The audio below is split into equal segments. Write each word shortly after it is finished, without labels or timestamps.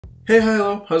Hey,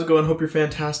 hello, how's it going? Hope you're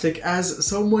fantastic. As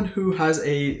someone who has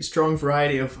a strong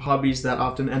variety of hobbies that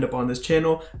often end up on this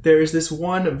channel, there is this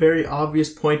one very obvious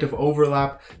point of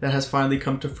overlap that has finally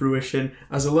come to fruition.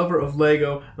 As a lover of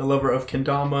LEGO and a lover of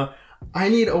Kendama, I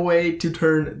need a way to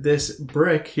turn this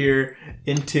brick here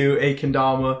into a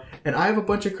kendama, and I have a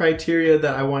bunch of criteria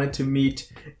that I wanted to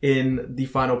meet in the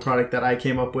final product that I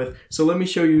came up with. So let me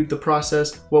show you the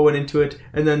process, what went into it,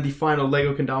 and then the final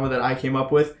LEGO kendama that I came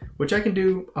up with, which I can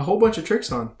do a whole bunch of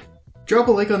tricks on. Drop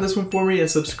a like on this one for me and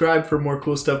subscribe for more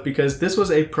cool stuff, because this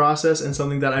was a process and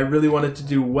something that I really wanted to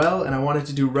do well and I wanted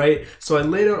to do right. So I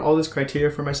laid out all this criteria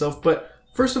for myself, but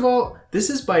first of all, this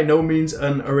is by no means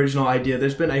an original idea.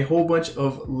 There's been a whole bunch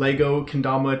of LEGO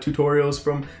Kendama tutorials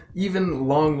from even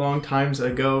long times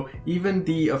ago. Even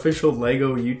the official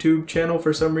LEGO YouTube channel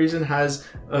for some reason has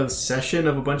a session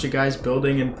of a bunch of guys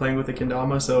building and playing with the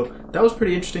kendama, so that was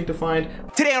pretty interesting to find.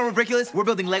 Today on Ridiculous, we're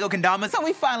building LEGO kendamas, so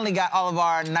we finally got all of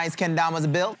our nice kendamas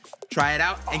built. Try it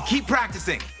out and keep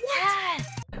practicing. Yes!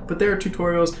 But there are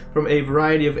tutorials from a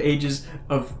variety of ages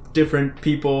of different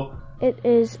people. It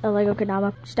is a LEGO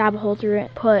Kendama. Stab a hole through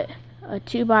it. Put a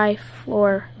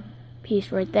 2x4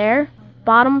 piece right there.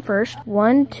 Bottom first.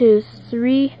 1, 2,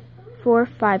 3, 4,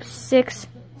 5, 6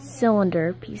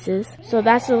 cylinder pieces. So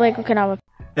that's the LEGO Kendama.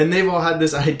 And they've all had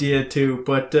this idea too,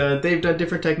 but they've done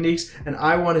different techniques, and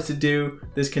I wanted to do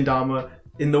this kendama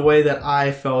in the way that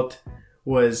I felt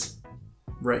was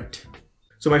right.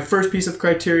 So my first piece of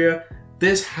criteria,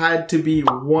 this had to be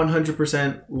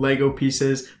 100% LEGO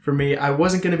pieces for me. I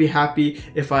wasn't going to be happy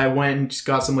if I went and just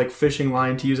got some like fishing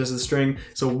line to use as a string.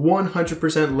 So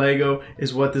 100% LEGO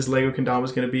is what this LEGO kendama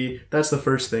is going to be. That's the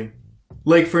first thing.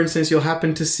 Like for instance, you'll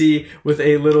happen to see with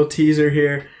a little teaser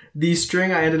here, the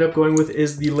string I ended up going with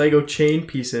is the LEGO chain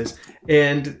pieces.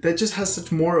 And that just has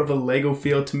such more of a LEGO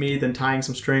feel to me than tying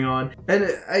some string on.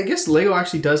 And I guess LEGO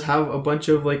actually does have a bunch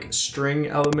of like string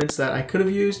elements that I could have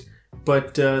used,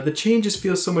 but the chain just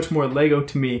feels so much more LEGO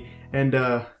to me, and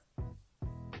I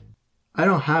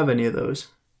don't have any of those.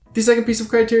 The second piece of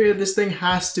criteria, this thing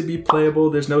has to be playable.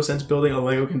 There's no sense building a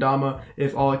LEGO kendama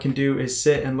if all it can do is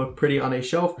sit and look pretty on a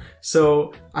shelf.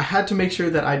 So I had to make sure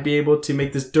that I'd be able to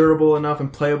make this durable enough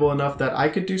and playable enough that I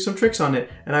could do some tricks on it,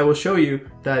 and I will show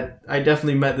you that I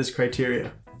definitely met this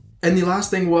criteria. And the last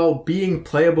thing, while being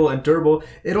playable and durable,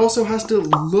 it also has to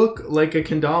look like a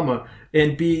kendama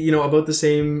and be, you know, about the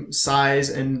same size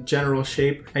and general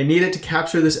shape. I need it to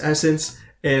capture this essence,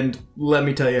 and let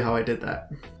me tell you how I did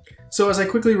that. So as I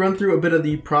quickly run through a bit of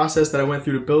the process that I went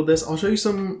through to build this, I'll show you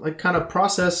some like kind of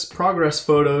progress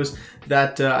photos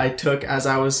that I took as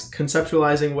I was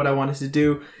conceptualizing what I wanted to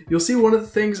do. You'll see one of the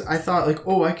things I thought like,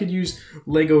 oh, I could use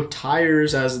LEGO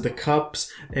tires as the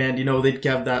cups, and you know, they'd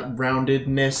have that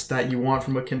roundedness that you want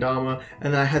from a kendama.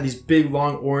 And then I had these big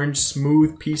long orange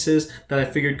smooth pieces that I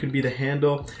figured could be the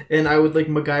handle, and I would like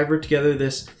MacGyver together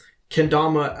this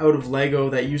kendama out of LEGO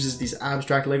that uses these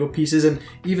abstract LEGO pieces. And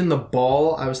even the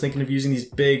ball, I was thinking of using these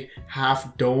big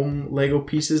half dome LEGO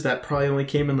pieces that probably only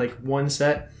came in like one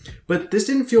set. But this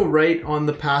didn't feel right on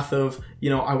the path of, you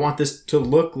know, I want this to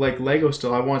look like LEGO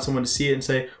still. I want someone to see it and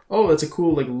say, oh, that's a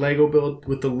cool like LEGO build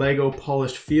with the LEGO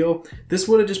polished feel. This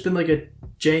would have just been like a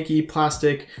janky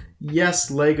plastic,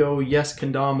 yes LEGO, yes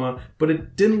kendama, but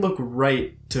it didn't look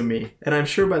right to me. And I'm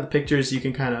sure by the pictures you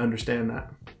can kind of understand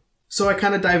that. So I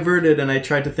kind of diverted and I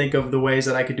tried to think of the ways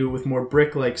that I could do it with more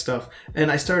brick-like stuff.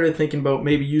 And I started thinking about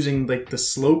maybe using like the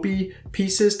slopey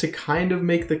pieces to kind of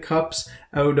make the cups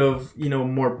out of, you know,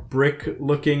 more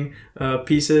brick-looking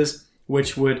pieces,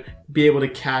 which would be able to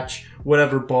catch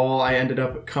whatever ball I ended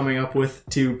up coming up with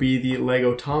to be the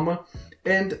LEGO Tama.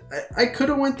 And I could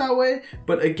have went that way,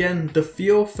 but again, the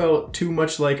feel felt too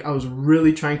much like I was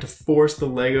really trying to force the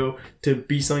LEGO to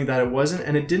be something that it wasn't,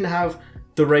 and it didn't have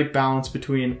the right balance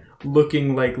between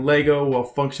looking like LEGO while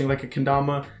functioning like a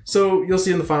kendama. So you'll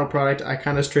see in the final product, I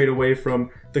kind of strayed away from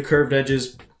the curved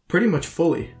edges pretty much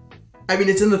fully. I mean,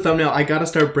 it's in the thumbnail. I gotta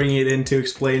start bringing it in to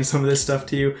explain some of this stuff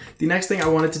to you. The next thing I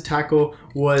wanted to tackle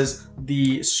was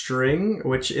the string,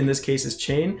 which in this case is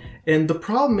chain. And the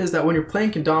problem is that when you're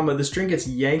playing kendama, the string gets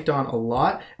yanked on a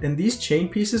lot, and these chain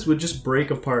pieces would just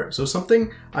break apart. So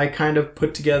something I kind of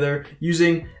put together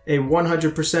using a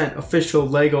 100% official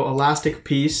LEGO elastic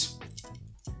piece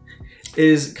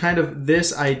is kind of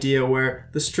this idea where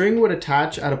the string would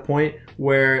attach at a point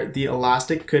where the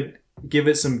elastic could give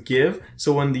it some give.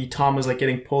 So when the tom is like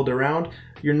getting pulled around,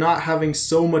 you're not having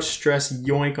so much stress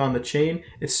yoink on the chain.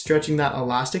 It's stretching that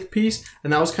elastic piece.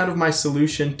 And that was kind of my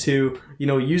solution to, you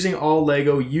know, using all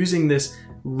LEGO, using this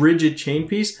rigid chain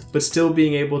piece, but still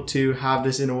being able to have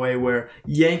this in a way where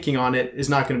yanking on it is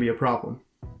not going to be a problem.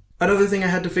 Another thing I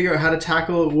had to figure out how to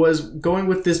tackle was going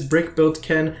with this brick built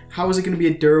Ken. How is it going to be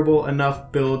a durable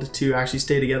enough build to actually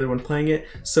stay together when playing it?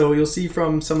 So you'll see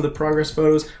from some of the progress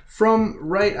photos, from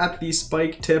right at the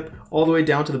spike tip all the way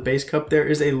down to the base cup, there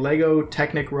is a LEGO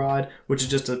Technic rod, which is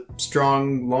just a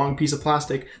strong, long piece of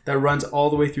plastic that runs all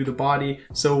the way through the body.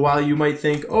 So while you might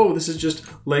think, oh, this is just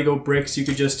LEGO bricks, you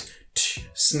could just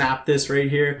snap this right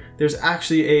here, there's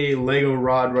actually a LEGO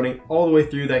rod running all the way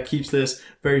through that keeps this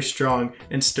very strong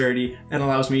and sturdy and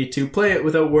allows me to play it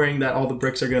without worrying that all the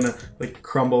bricks are gonna like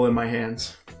crumble in my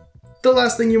hands. The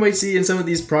last thing you might see in some of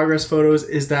these progress photos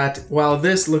is that while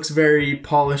this looks very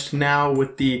polished now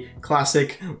with the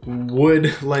classic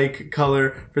wood-like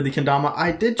color for the kendama,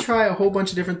 I did try a whole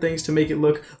bunch of different things to make it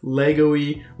look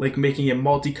Lego-y, like making it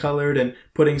multicolored and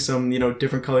putting some, you know,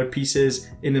 different colored pieces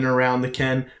in and around the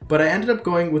Ken. But I ended up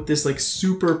going with this like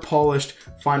super polished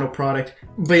final product.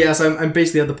 But yes, I'm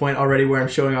basically at the point already where I'm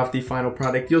showing off the final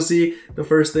product. You'll see the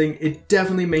first thing, it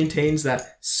definitely maintains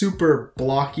that super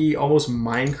blocky, almost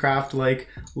Minecraft-like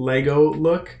Lego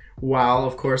look, while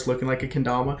of course looking like a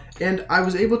kendama. And I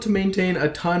was able to maintain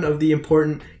a ton of the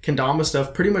important kendama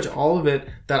stuff, pretty much all of it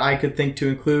that I could think to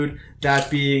include, that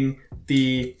being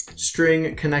the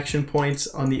string connection points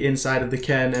on the inside of the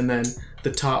Ken and then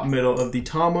the top middle of the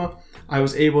tama. I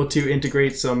was able to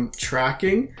integrate some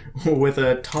tracking with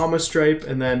a tama stripe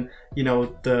and then, you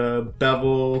know, the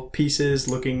bevel pieces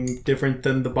looking different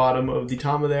than the bottom of the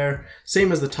tama there.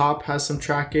 Same as the top has some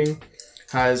tracking,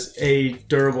 has a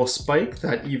durable spike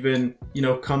that even, you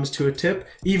know, comes to a tip.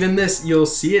 Even this, you'll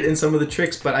see it in some of the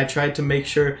tricks, but I tried to make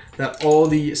sure that all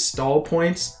the stall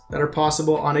points that are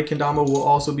possible on a kendama will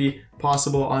also be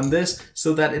possible on this,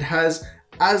 so that it has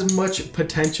as much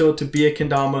potential to be a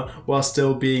kendama while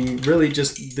still being really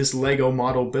just this Lego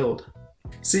model build.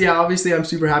 So yeah, obviously I'm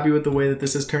super happy with the way that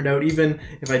this has turned out. Even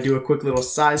if I do a quick little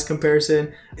size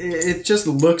comparison, it just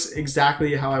looks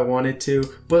exactly how I want it to.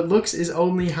 But looks is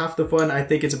only half the fun. I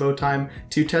think it's about time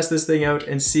to test this thing out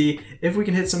and see if we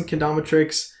can hit some kendama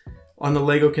tricks on the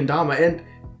LEGO Kendama. And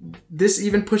this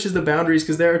even pushes the boundaries,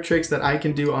 because there are tricks that I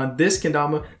can do on this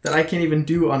kendama that I can't even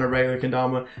do on a regular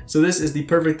kendama. So this is the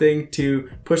perfect thing to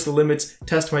push the limits,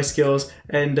 test my skills,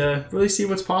 and really see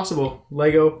what's possible.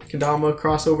 LEGO Kendama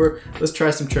crossover. Let's try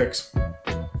some tricks.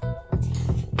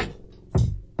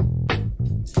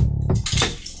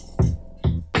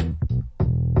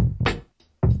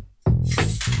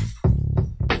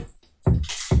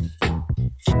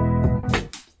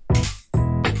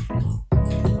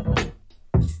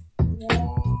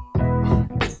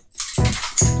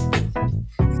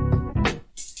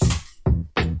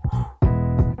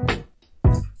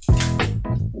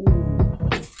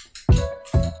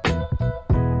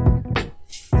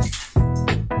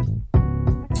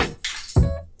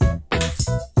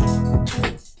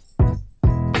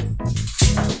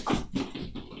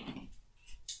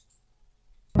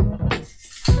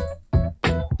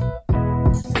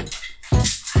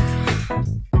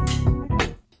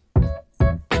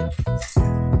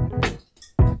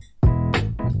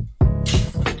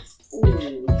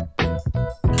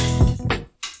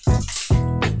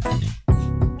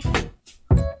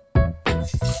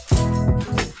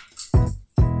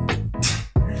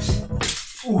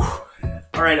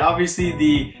 Alright, obviously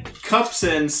the cups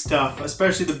and stuff,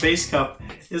 especially the base cup,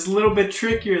 is a little bit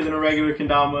trickier than a regular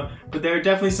kendama, but there are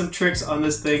definitely some tricks on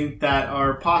this thing that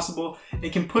are possible.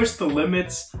 It can push the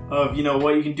limits of, you know,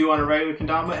 what you can do on a regular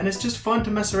kendama, and it's just fun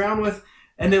to mess around with,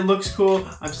 and it looks cool.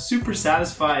 I'm super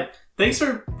satisfied. Thanks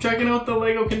for checking out the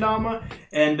LEGO Kendama,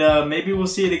 and maybe we'll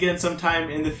see it again sometime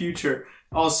in the future.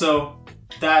 Also,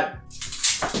 that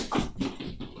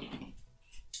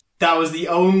was the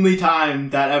only time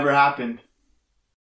that ever happened.